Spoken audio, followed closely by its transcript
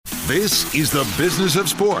This is the business of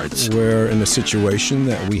sports. We're in a situation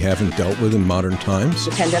that we haven't dealt with in modern times.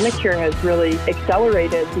 The pandemic here has really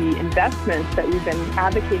accelerated the investments that we've been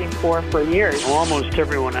advocating for years. Almost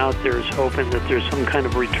everyone out there is hoping that there's some kind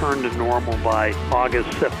of return to normal by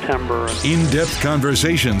August, September. In-depth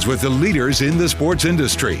conversations with the leaders in the sports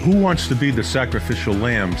industry. Who wants to be the sacrificial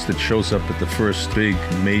lambs that shows up at the first big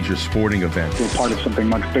major sporting event? We're part of something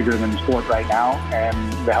much bigger than sport right now,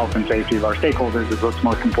 and the health and safety of our stakeholders is what's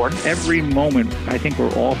most important. Every moment, I think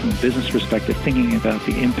we're all, from a business perspective, thinking about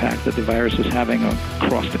the impact that the virus is having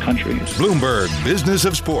across the country. Bloomberg Business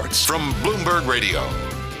of Sports from Bloomberg Radio.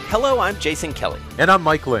 Hello, I'm Jason Kelly. And I'm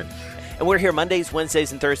Mike Lynch. And we're here Mondays,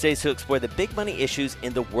 Wednesdays, and Thursdays to explore the big money issues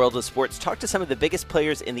in the world of sports, talk to some of the biggest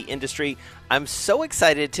players in the industry. I'm so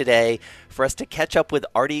excited today for us to catch up with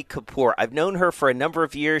Aarti Kapoor. I've known her for a number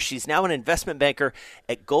of years. She's now an investment banker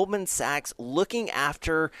at Goldman Sachs, looking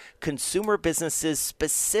after consumer businesses,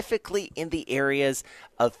 specifically in the areas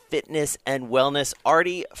of fitness and wellness.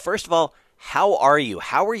 Aarti, first of all, how are you?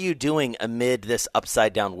 How are you doing amid this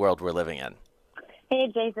upside-down world we're living in? Hey,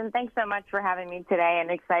 Jason, thanks so much for having me today, and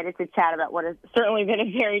excited to chat about what has certainly been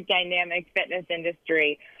a very dynamic fitness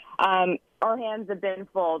industry. Our hands have been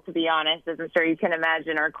full, to be honest. As I'm sure you can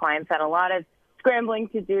imagine, our clients had a lot of scrambling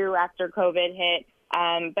to do after COVID hit,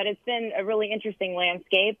 but it's been a really interesting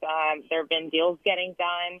landscape. There have been deals getting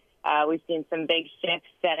done. We've seen some big shifts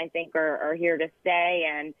that I think are here to stay,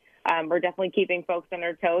 and we're definitely keeping folks on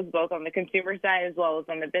their toes, both on the consumer side as well as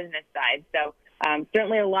on the business side. So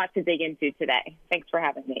certainly a lot to dig into today. Thanks for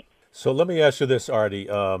having me. So let me ask you this, Aarti.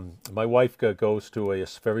 My wife goes to a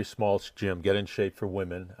very small gym, Get in Shape for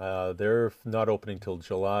Women. They're not opening till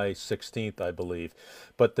July 16th, I believe.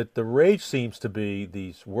 But the rage seems to be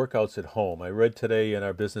these workouts at home. I read today in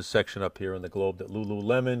our business section up here in the Globe that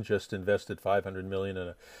Lululemon just invested $500 million in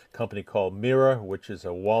a company called Mirror, which is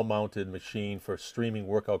a wall-mounted machine for streaming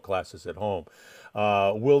workout classes at home.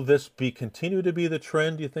 Will this continue to be the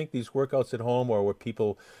trend, do you think, these workouts at home, or are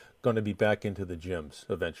people going to be back into the gyms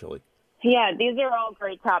eventually? Yeah, these are all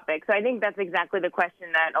great topics. So I think that's exactly the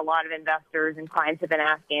question that a lot of investors and clients have been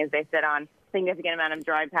asking as they sit on a significant amount of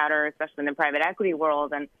dry powder, especially in the private equity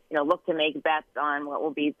world, and look to make bets on what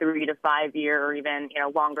will be 3 to 5 year or even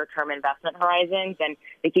longer term investment horizons. And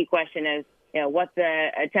the key question is, what's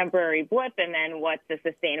a temporary blip, and then what's a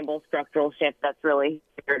sustainable structural shift that's really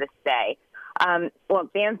here to stay? Well,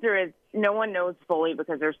 the answer is no one knows fully,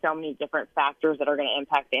 because there's so many different factors that are going to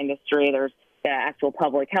impact the industry. There's the actual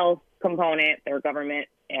public health component, there are government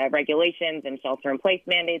regulations and shelter-in-place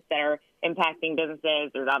mandates that are impacting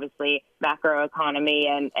businesses. There's obviously macroeconomy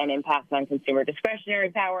and impacts on consumer discretionary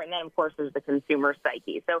power. And then, of course, there's the consumer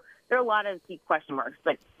psyche. So there are a lot of key question marks.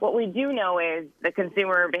 But what we do know is the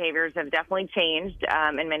consumer behaviors have definitely changed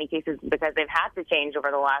in many cases, because they've had to change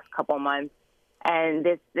over the last couple months. And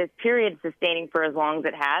this period sustaining for as long as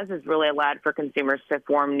it has really allowed for consumers to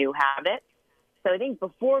form new habits. So I think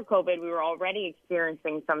before COVID, we were already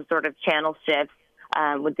experiencing some sort of channel shifts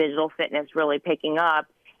with digital fitness really picking up.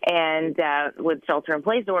 And with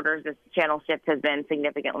shelter-in-place orders, this channel shift has been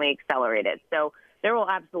significantly accelerated. So there will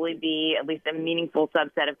absolutely be at least a meaningful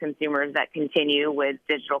subset of consumers that continue with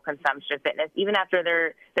digital consumption of fitness, even after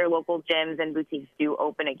their local gyms and boutiques do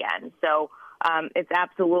open again. So it's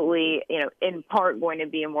absolutely, in part going to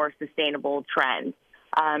be a more sustainable trend.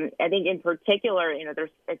 I think in particular,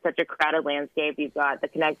 it's such a crowded landscape. You've got the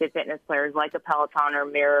connected fitness players like a Peloton or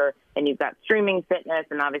Mirror, and you've got streaming fitness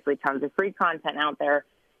and obviously tons of free content out there.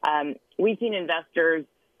 We've seen investors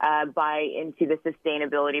buy into the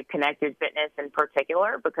sustainability of connected fitness in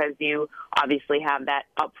particular, because you obviously have that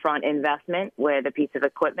upfront investment with a piece of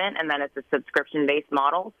equipment, and then it's a subscription-based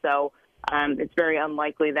model. So it's very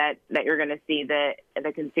unlikely that you're going to see the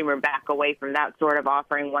consumer back away from that sort of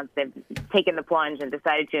offering once they've taken the plunge and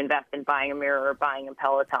decided to invest in buying a Mirror or buying a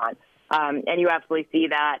Peloton. And you absolutely see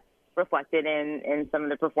that reflected in some of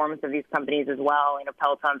the performance of these companies as well.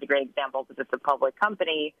 Peloton's a great example because it's a public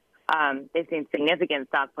company. They've seen significant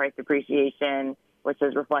stock price appreciation, which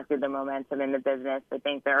has reflected the momentum in the business. I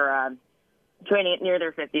think they're trading at near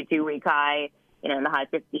their 52-week high, in the high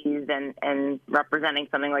 50s and representing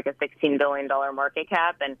something like a $16 billion market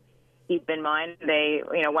cap. And keep in mind, they,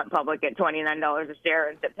 went public at $29 a share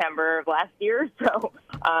in September of last year. So,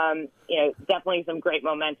 definitely some great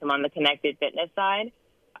momentum on the connected fitness side.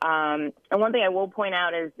 And one thing I will point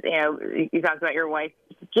out is, you talked about your wife's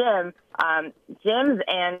gym. Gyms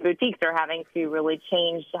and boutiques are having to really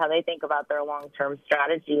change how they think about their long-term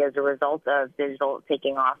strategy as a result of digital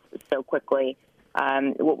taking off so quickly.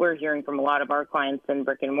 What we're hearing from a lot of our clients in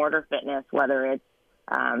brick and mortar fitness, whether it's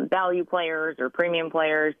value players or premium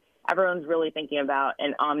players, everyone's really thinking about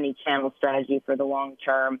an omni-channel strategy for the long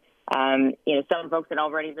term. Some folks had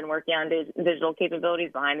already been working on digital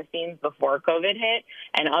capabilities behind the scenes before COVID hit,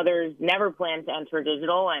 and others never planned to enter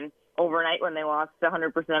digital. And overnight, when they lost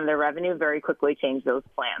 100% of their revenue, very quickly changed those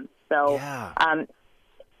plans. So,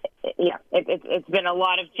 it's been a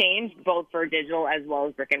lot of change, both for digital as well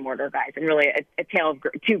as brick and mortar guys, and really a tale of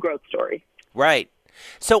two growth stories. Right.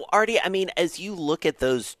 So, Aarti, as you look at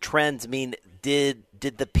those trends, did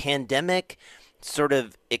the pandemic sort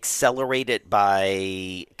of accelerate it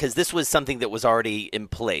because this was something that was already in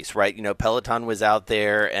place, right? Peloton was out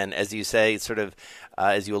there, and as you say, sort of,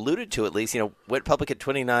 as you alluded to at least, went public at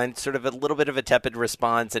 29, sort of a little bit of a tepid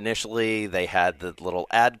response initially. They had the little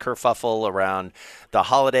ad kerfuffle around the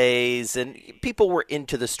holidays, and people were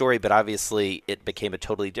into the story, but obviously it became a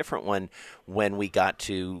totally different one when we got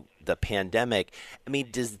to the pandemic.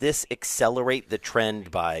 Does this accelerate the trend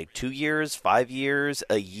by 2 years, 5 years,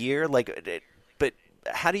 a year? But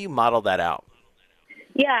how do you model that out?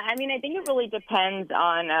 Yeah, I think it really depends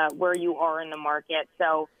on where you are in the market.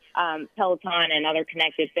 So Peloton and other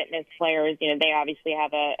connected fitness players, they obviously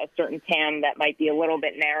have a certain TAM that might be a little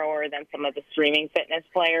bit narrower than some of the streaming fitness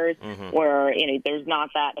players, where there's not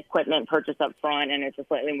that equipment purchase up front and it's a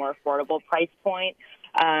slightly more affordable price point.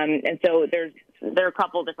 And so there are a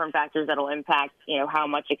couple different factors that will impact, how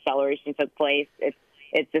much acceleration took place.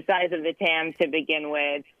 It's the size of the TAM to begin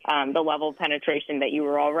with, the level of penetration that you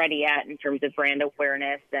were already at in terms of brand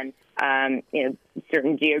awareness and,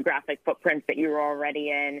 certain geographic footprints that you were already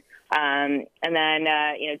in, and then,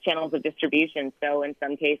 channels of distribution. So in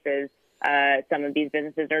some cases, some of these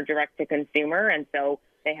businesses are direct to consumer, and so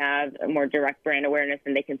they have a more direct brand awareness,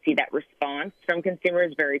 and they can see that response from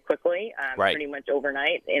consumers very quickly, pretty much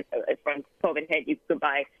overnight. When COVID hit, you could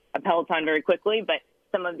buy a Peloton very quickly, but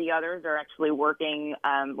some of the others are actually working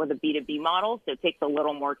with a B2B model, so it takes a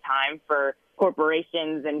little more time for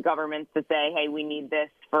corporations and governments to say, hey, we need this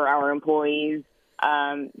for our employees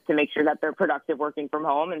to make sure that they're productive working from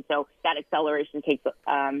home. And so that acceleration takes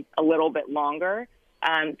a little bit longer.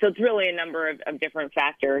 So it's really a number of different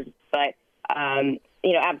factors, but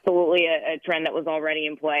absolutely a trend that was already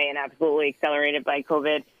in play and absolutely accelerated by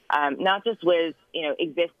COVID, not just with,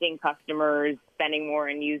 existing customers spending more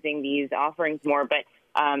and using these offerings more, but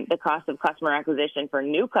the cost of customer acquisition for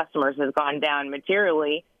new customers has gone down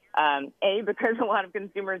materially, A, because a lot of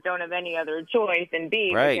consumers don't have any other choice, and B,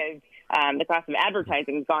 because the cost of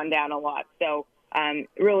advertising has gone down a lot. So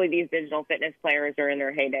really these digital fitness players are in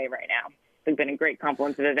their heyday right now. It's been a great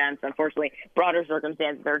confluence of events. Unfortunately, broader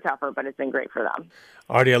circumstances are tougher, but it's been great for them.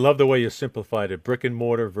 Aarti, I love the way you simplified it, brick and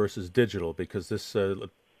mortar versus digital, because this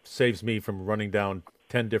saves me from running down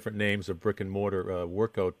 10 different names of brick and mortar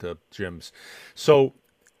workout gyms. So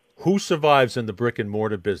who survives in the brick and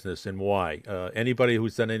mortar business and why? Anybody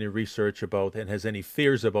who's done any research about and has any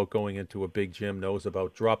fears about going into a big gym knows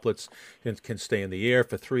about droplets and can stay in the air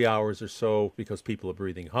for 3 hours or so because people are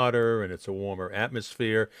breathing hotter and it's a warmer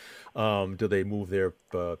atmosphere. Do they move their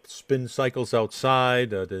spin cycles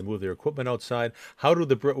outside? Do they move their equipment outside? How do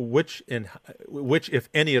which, if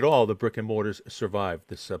any at all, the brick and mortars survive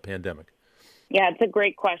this pandemic? Yeah, it's a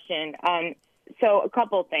great question. So a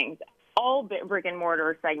couple things. All brick and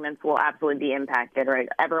mortar segments will absolutely be impacted, right?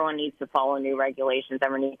 Everyone needs to follow new regulations.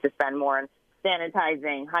 Everyone needs to spend more on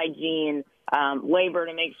sanitizing, hygiene, labor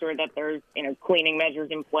to make sure that there's, cleaning measures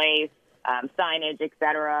in place, signage, et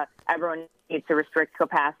cetera. Everyone needs to restrict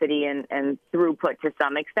capacity and throughput to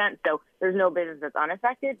some extent. So there's no business that's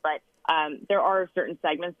unaffected, but there are certain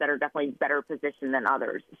segments that are definitely better positioned than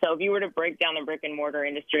others. So if you were to break down the brick and mortar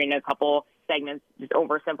industry into a couple segments, just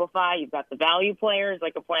oversimplify, you've got the value players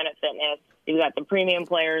like a Planet Fitness, you've got the premium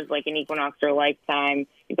players like an Equinox or Lifetime,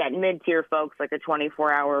 you've got mid-tier folks like a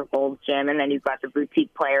 24-hour Gold's Gym, and then you've got the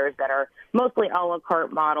boutique players that are mostly a la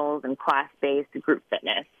carte models and class-based group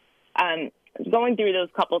fitness. Going through those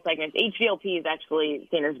couple segments, HVLP is actually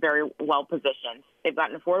seen as very well positioned. They've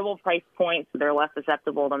got an affordable price point, so they're less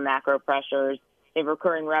susceptible to macro pressures. They have a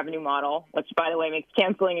recurring revenue model, which, by the way, makes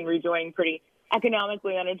canceling and rejoining pretty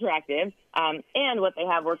economically unattractive. And what they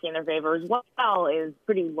have working in their favor as well is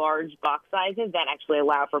pretty large box sizes that actually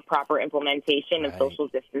allow for proper implementation of social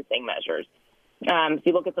distancing measures. If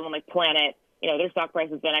you look at someone like Planet, their stock price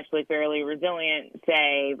has been actually fairly resilient,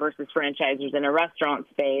 say, versus franchisors in a restaurant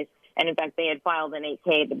space. And in fact, they had filed an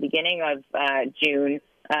 8K at the beginning of June,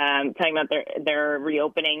 talking about their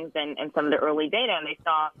reopenings and some of the early data. And they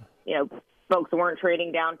saw, folks weren't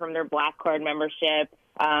trading down from their Black Card membership.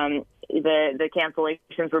 The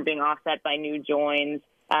cancellations were being offset by new joins.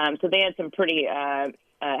 So they had some pretty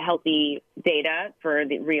healthy data for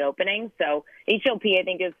the reopening. So HLP, I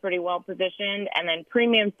think, is pretty well positioned. And then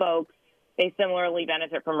premium folks, they similarly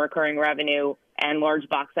benefit from recurring revenue and large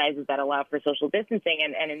box sizes that allow for social distancing.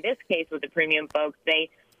 And in this case, with the premium folks, they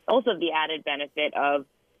also have the added benefit of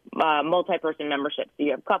multi-person memberships. So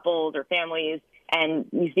you have couples or families, and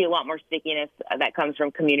you see a lot more stickiness that comes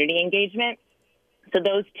from community engagement. So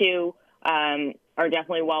those two are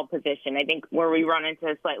definitely well positioned. I think where we run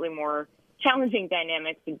into slightly more challenging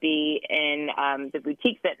dynamics would be in the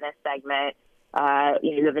boutique fitness segment.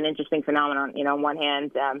 You have an interesting phenomenon. On one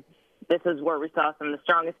hand, this is where we saw some of the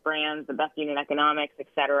strongest brands, the best unit economics, et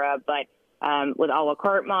cetera. But with a la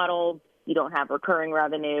carte models, you don't have recurring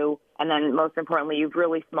revenue. And then most importantly, you have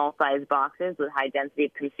really small size boxes with high density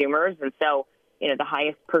of consumers. And so, the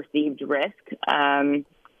highest perceived risk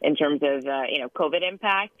in terms of, COVID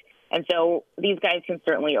impact. And so these guys can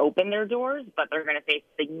certainly open their doors, but they're going to face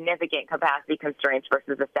significant capacity constraints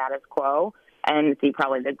versus the status quo and see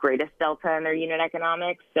probably the greatest delta in their unit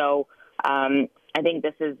economics. So I think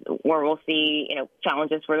this is where we'll see,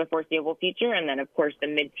 challenges for the foreseeable future. And then, of course, the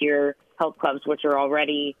mid-tier health clubs, which are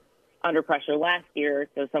already under pressure last year.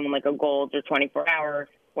 So someone like a Gold or 24 Hour,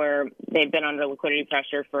 where they've been under liquidity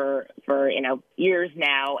pressure for years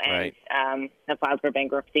now and have filed for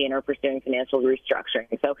bankruptcy and are pursuing financial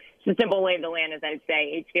restructuring. So the simple lay of the land is I'd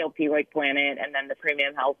say HVLP like Planet and then the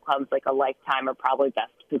premium health clubs like a Lifetime are probably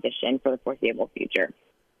best positioned for the foreseeable future.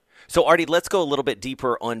 So, Aarti, let's go a little bit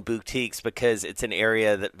deeper on boutiques because it's an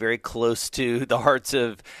area that very close to the hearts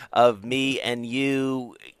of me and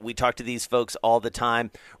you. We talk to these folks all the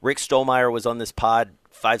time. Rick Stolmeyer was on this pod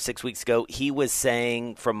 5-6 weeks ago. He was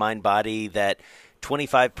saying from MindBody that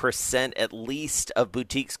 25% at least of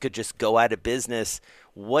boutiques could just go out of business.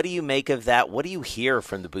 What do you make of that? What do you hear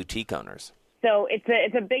from the boutique owners? So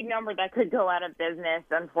it's a big number that could go out of business,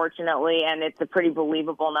 unfortunately, and it's a pretty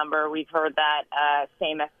believable number. We've heard that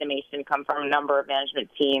same estimation come from a number of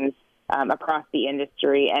management teams across the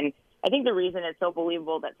industry. And I think the reason it's so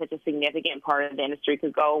believable that such a significant part of the industry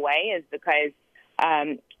could go away is because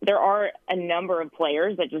there are a number of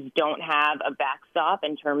players that just don't have a backstop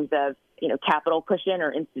in terms of, capital cushion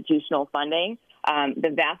or institutional funding.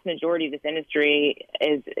 The vast majority of this industry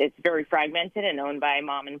it's very fragmented and owned by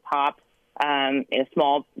mom and pop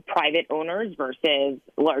small private owners versus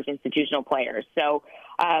large institutional players. So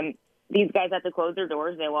these guys have to close their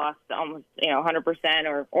doors. They lost almost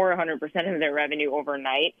 100% or 100% of their revenue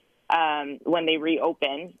overnight. When they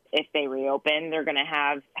reopen, if they reopen, they're going to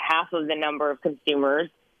have half of the number of consumers.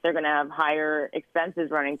 They're going to have higher expenses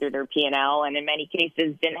running through their P&L, and in many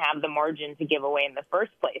cases didn't have the margin to give away in the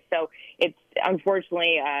first place. So it's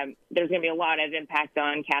unfortunately there's going to be a lot of impact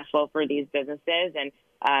on cash flow for these businesses, and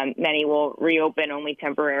many will reopen only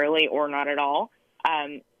temporarily or not at all.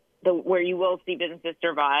 Where you will see businesses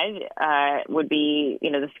survive would be,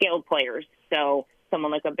 the scaled players. So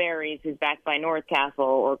someone like a Barry's who's backed by North Castle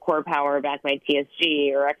or Core Power backed by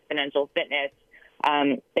TSG or Exponential Fitness.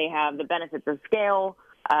 They have the benefits of scale.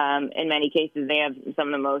 In many cases, they have some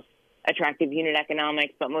of the most attractive unit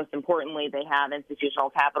economics, but most importantly, they have institutional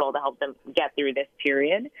capital to help them get through this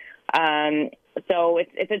period. So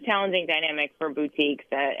it's a challenging dynamic for boutiques.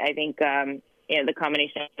 I think the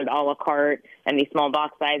combination of a la carte and these small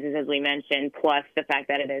box sizes, as we mentioned, plus the fact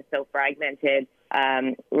that it is so fragmented,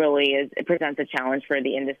 it presents a challenge for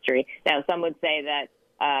the industry. Now, some would say that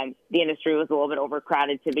the industry was a little bit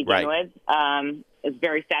overcrowded to begin with. It's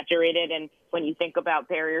very saturated, and when you think about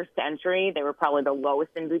barriers to entry, they were probably the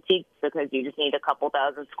lowest in boutiques because you just need a couple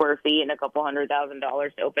thousand square feet and a couple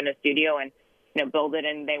 $100,000 to open a studio and build it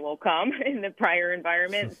and they will come in the prior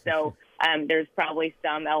environment. So there's probably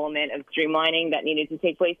some element of streamlining that needed to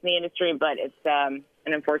take place in the industry, but it's an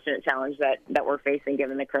unfortunate challenge that we're facing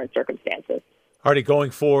given the current circumstances. Aarti,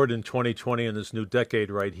 going forward in 2020 in this new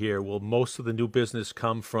decade right here, will most of the new business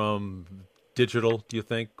come from digital, do you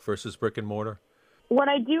think, versus brick and mortar? What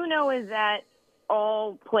I do know is that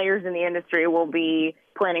all players in the industry will be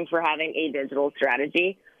planning for having a digital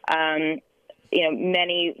strategy. Many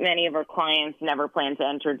of our clients never plan to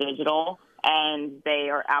enter digital, and they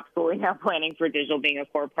are absolutely now planning for digital being a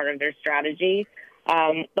core part of their strategy.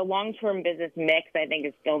 The long-term business mix, I think,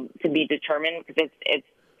 is still to be determined because it's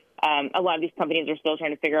a lot of these companies are still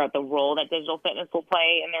trying to figure out the role that digital fitness will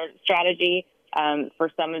play in their strategy. For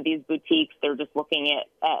some of these boutiques, they're just looking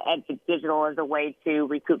at digital as a way to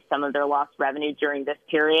recoup some of their lost revenue during this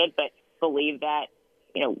period, but believe that,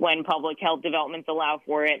 when public health developments allow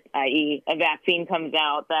for it, i.e. a vaccine comes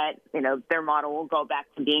out, that, their model will go back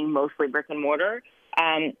to being mostly brick and mortar.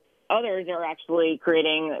 Others are actually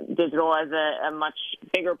creating digital as a much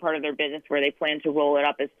bigger part of their business, where they plan to roll it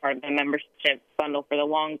up as part of the membership bundle for the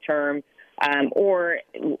long term, or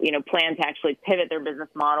plan to actually pivot their business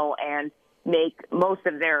model and make most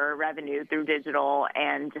of their revenue through digital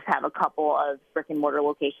and just have a couple of brick and mortar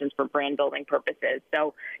locations for brand building purposes.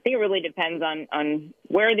 So I think it really depends on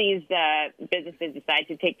where these businesses decide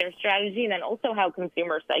to take their strategy, and then also how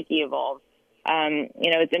consumer psyche evolves.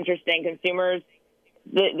 It's interesting. Consumers,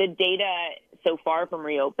 the data so far from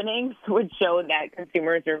reopenings would show that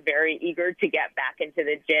consumers are very eager to get back into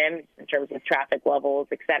the gym in terms of traffic levels,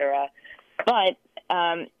 et cetera. But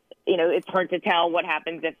it's hard to tell what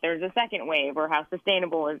happens if there's a second wave, or how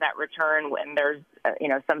sustainable is that return when there's,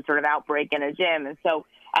 some sort of outbreak in a gym. And so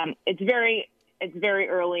it's very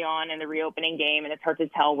early on in the reopening game, and it's hard to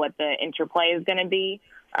tell what the interplay is going to be.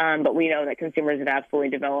 But we know that consumers have absolutely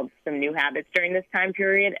developed some new habits during this time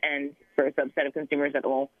period, and for a subset of consumers that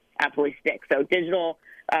will absolutely stick. So digital,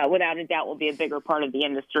 without a doubt, will be a bigger part of the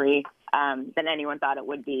industry than anyone thought it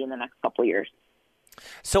would be in the next couple of years.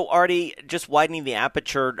 So, Aarti, just widening the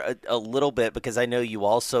aperture a little bit, because I know you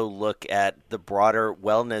also look at the broader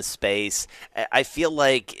wellness space. I feel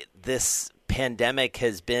like this pandemic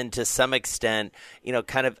has been, to some extent,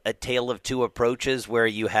 kind of a tale of two approaches, where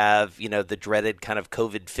you have, the dreaded kind of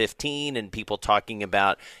COVID-15 and people talking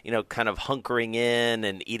about, kind of hunkering in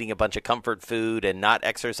and eating a bunch of comfort food and not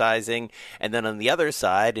exercising. And then on the other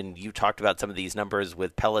side, and you talked about some of these numbers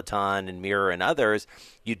with Peloton and Mirror and others,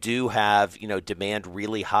 you do have, demand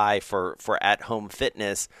really high for at-home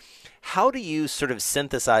fitness. How do you sort of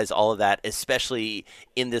synthesize all of that, especially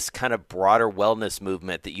in this kind of broader wellness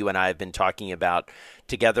movement that you and I have been talking about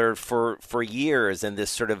together for years, and this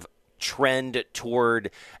sort of trend toward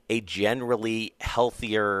a generally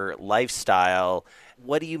healthier lifestyle?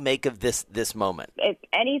 What do you make of this moment? If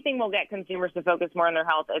anything will get consumers to focus more on their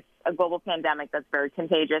health, it's a global pandemic that's very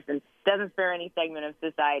contagious and doesn't spare any segment of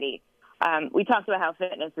society. We talked about how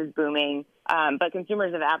fitness is booming, but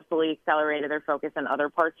consumers have absolutely accelerated their focus on other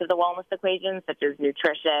parts of the wellness equation, such as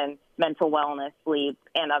nutrition, mental wellness, sleep,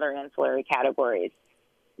 and other ancillary categories.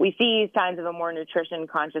 We see signs of a more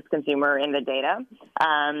nutrition-conscious consumer in the data.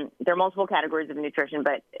 There are multiple categories of nutrition,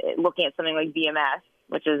 but looking at something like VMS,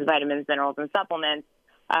 which is vitamins, minerals, and supplements,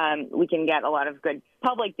 we can get a lot of good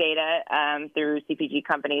public data through CPG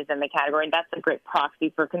companies in the category, and that's a great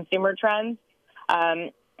proxy for consumer trends.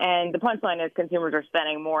 And the punchline is consumers are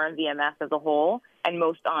spending more on VMS as a whole, and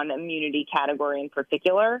most on the immunity category in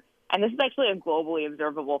particular. And this is actually a globally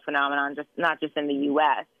observable phenomenon, not just in the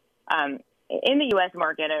U.S. In the U.S.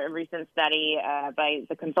 market, a recent study by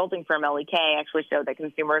the consulting firm LEK actually showed that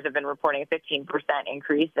consumers have been reporting a 15%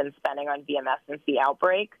 increase in spending on VMS since the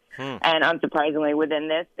outbreak. And unsurprisingly, within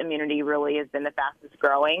this, immunity really has been the fastest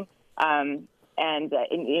growing.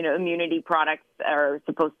 Immunity products are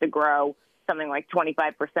supposed to grow something like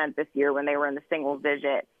 25% this year, when they were in the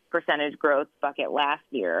single-digit percentage growth bucket last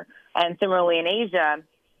year. And similarly in Asia,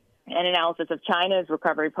 an analysis of China's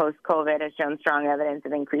recovery post-COVID has shown strong evidence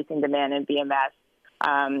of increasing demand in VMS.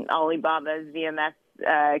 Alibaba's VMS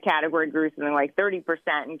category grew something like 30%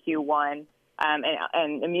 in Q1,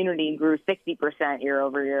 and immunity grew 60% year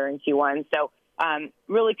over year in Q1. So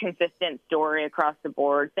really consistent story across the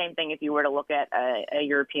board. Same thing if you were to look at a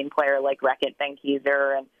European player like Reckitt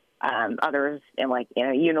Benckiser and others in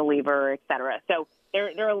Unilever, et cetera. So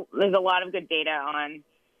there's a lot of good data on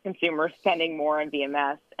consumers spending more on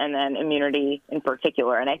VMS and then immunity in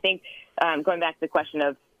particular. And I think going back to the question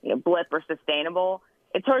of blip or sustainable,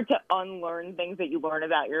 it's hard to unlearn things that you learn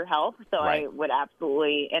about your health. So right. I would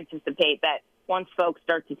absolutely anticipate that once folks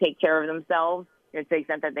start to take care of themselves, to the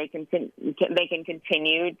extent that they can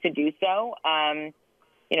continue to do so,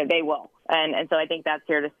 they will. And so I think that's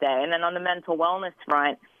here to stay. And then on the mental wellness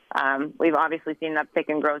front, we've obviously seen an uptick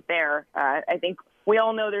in growth there. I think we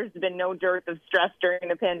all know there's been no dearth of stress during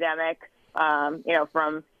the pandemic,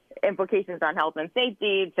 from implications on health and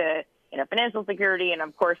safety to financial security, and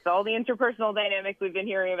of course all the interpersonal dynamics we've been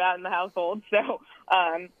hearing about in the household. So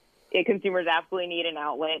consumers absolutely need an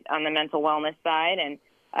outlet on the mental wellness side.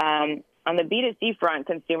 And on the B2C front,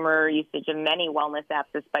 consumer usage of many wellness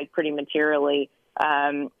apps has spiked pretty materially.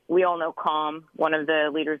 We all know Calm, one of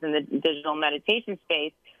the leaders in the digital meditation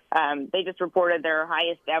space. They just reported their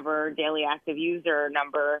highest ever daily active user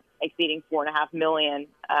number, exceeding 4.5 million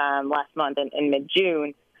last month in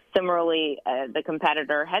mid-June. Similarly, the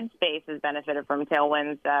competitor Headspace has benefited from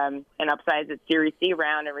tailwinds and upsized its Series C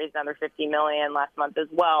round and raised another $50 million last month as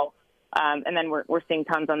well. And then we're seeing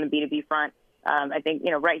tons on the B2B front. I think,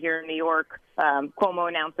 right here in New York, Cuomo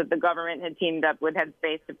announced that the government had teamed up with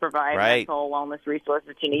Headspace to provide mental wellness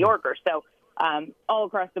resources to New Yorkers. So all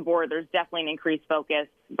across the board, there's definitely an increased focus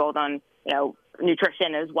both on,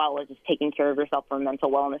 nutrition as well as just taking care of yourself from a mental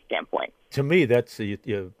wellness standpoint. To me, that's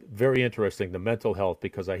very interesting, the mental health,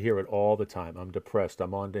 because I hear it all the time. I'm depressed.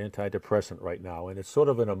 I'm on antidepressant right now. And it's sort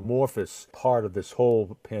of an amorphous part of this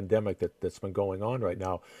whole pandemic that's been going on right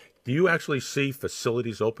now. Do you actually see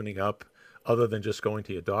facilities opening up other than just going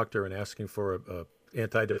to your doctor and asking for a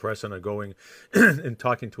antidepressant or going and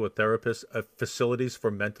talking to a therapist, facilities for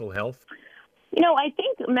mental health? I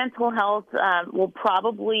think mental health will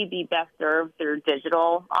probably be best served through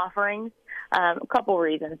digital offerings. A couple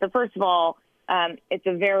reasons. So first of all, it's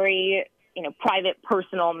a very private,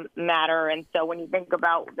 personal matter. And so when you think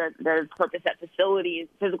about the purpose that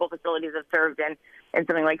physical facilities have served in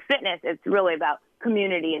something like fitness, it's really about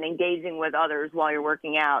community and engaging with others while you're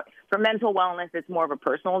working out. For mental wellness, it's more of a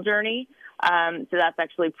personal journey. So that's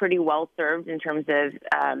actually pretty well served in terms of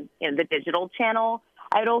the digital channel.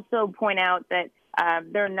 I'd also point out that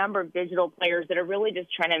there are a number of digital players that are really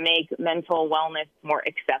just trying to make mental wellness more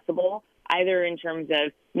accessible, either in terms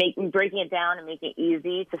of breaking it down and making it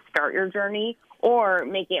easy to start your journey, or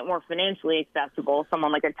making it more financially accessible.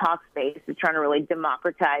 Someone like a Talkspace is trying to really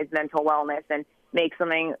democratize mental wellness and make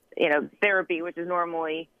something, therapy, which is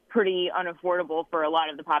normally pretty unaffordable for a lot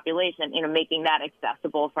of the population, making that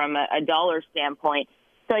accessible from a dollar standpoint.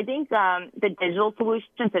 So I think the digital solutions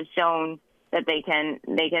have shown that they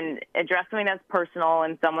can address something that's personal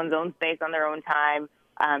in someone's own space on their own time.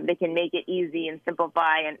 They can make it easy and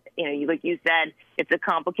simplify. And, like you said, it's a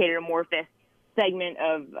complicated, amorphous segment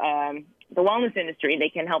of the wellness industry. They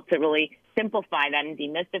can help to really simplify that and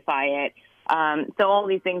demystify it. So all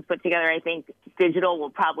these things put together, I think digital will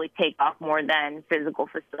probably take off more than physical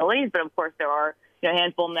facilities. But, of course, there are a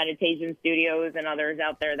handful of meditation studios and others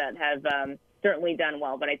out there that have certainly done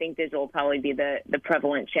well, but I think digital will probably be the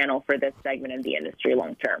prevalent channel for this segment of the industry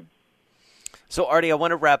long term. So, Aarti, I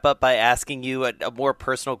want to wrap up by asking you a more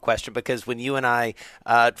personal question, because when you and I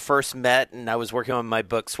first met and I was working on my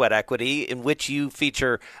book, Sweat Equity, in which you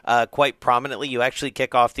feature quite prominently, you actually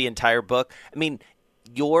kick off the entire book. I mean,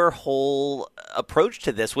 your whole approach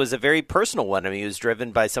to this was a very personal one. I mean, it was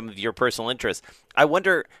driven by some of your personal interests. I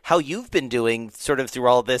wonder how you've been doing sort of through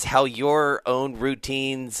all this, how your own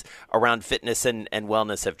routines around fitness and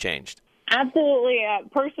wellness have changed. Absolutely.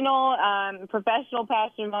 Personal, professional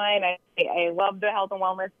passion of mine. I love the health and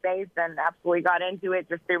wellness space and absolutely got into it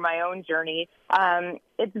just through my own journey.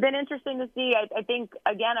 It's been interesting to see. I think,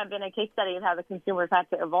 again, I've been a case study of how the consumers had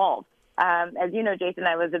to evolve. As you know, Jason,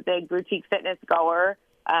 I was a big boutique fitness goer.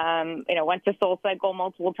 Went to SoulCycle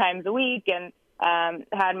multiple times a week and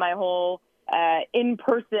had my whole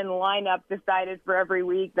in-person lineup decided for every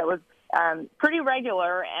week that was pretty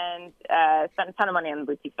regular, and spent a ton of money on the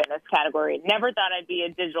boutique fitness category. Never thought I'd be a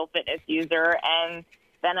digital fitness user, and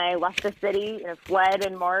then I left the city, fled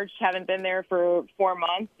in March, haven't been there for 4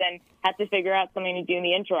 months, and had to figure out something to do in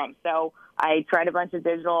the interim. So I tried a bunch of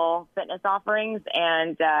digital fitness offerings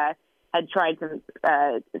and had tried some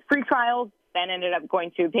free trials, then ended up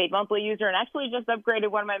going to a paid monthly user, and actually just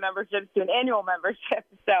upgraded one of my memberships to an annual membership.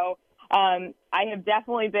 So I have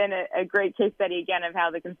definitely been a great case study, again, of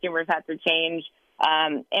how the consumers had to change.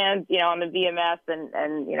 And, on the VMS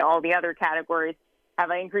and all the other categories,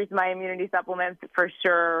 have I increased my immunity supplements? For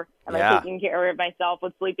sure. Am I taking care of myself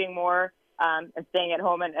with sleeping more and staying at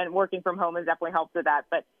home? And working from home has definitely helped with that.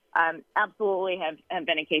 But absolutely have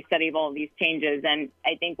been a case study of all of these changes. And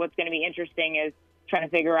I think what's going to be interesting is trying to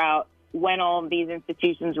figure out when all of these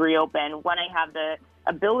institutions reopen, when I have the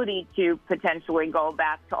ability to potentially go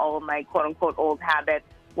back to all of my quote-unquote old habits,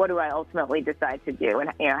 what do I ultimately decide to do?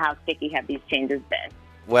 And how sticky have these changes been?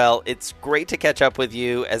 Well, it's great to catch up with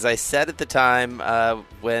you. As I said at the time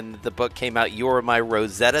when the book came out, you were my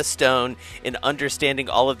Rosetta Stone in understanding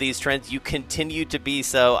all of these trends. You continue to be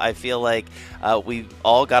so. I feel like we've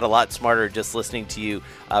all got a lot smarter just listening to you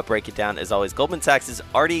break it down. As always, Goldman Sachs'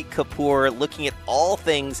 Aarti Kapoor, looking at all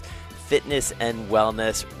things fitness and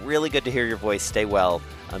wellness. Really good to hear your voice. Stay well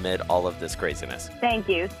amid all of this craziness. Thank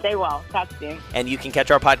you. Stay well. Talk soon. And you can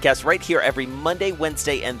catch our podcast right here every Monday,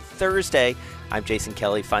 Wednesday, and Thursday. I'm Jason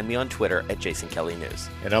Kelly. Find me on Twitter at Jason Kelly News.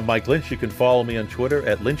 And I'm Mike Lynch. You can follow me on Twitter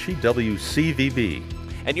at LynchyWCVB.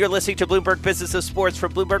 And you're listening to Bloomberg Business of Sports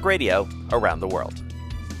from Bloomberg Radio around the world.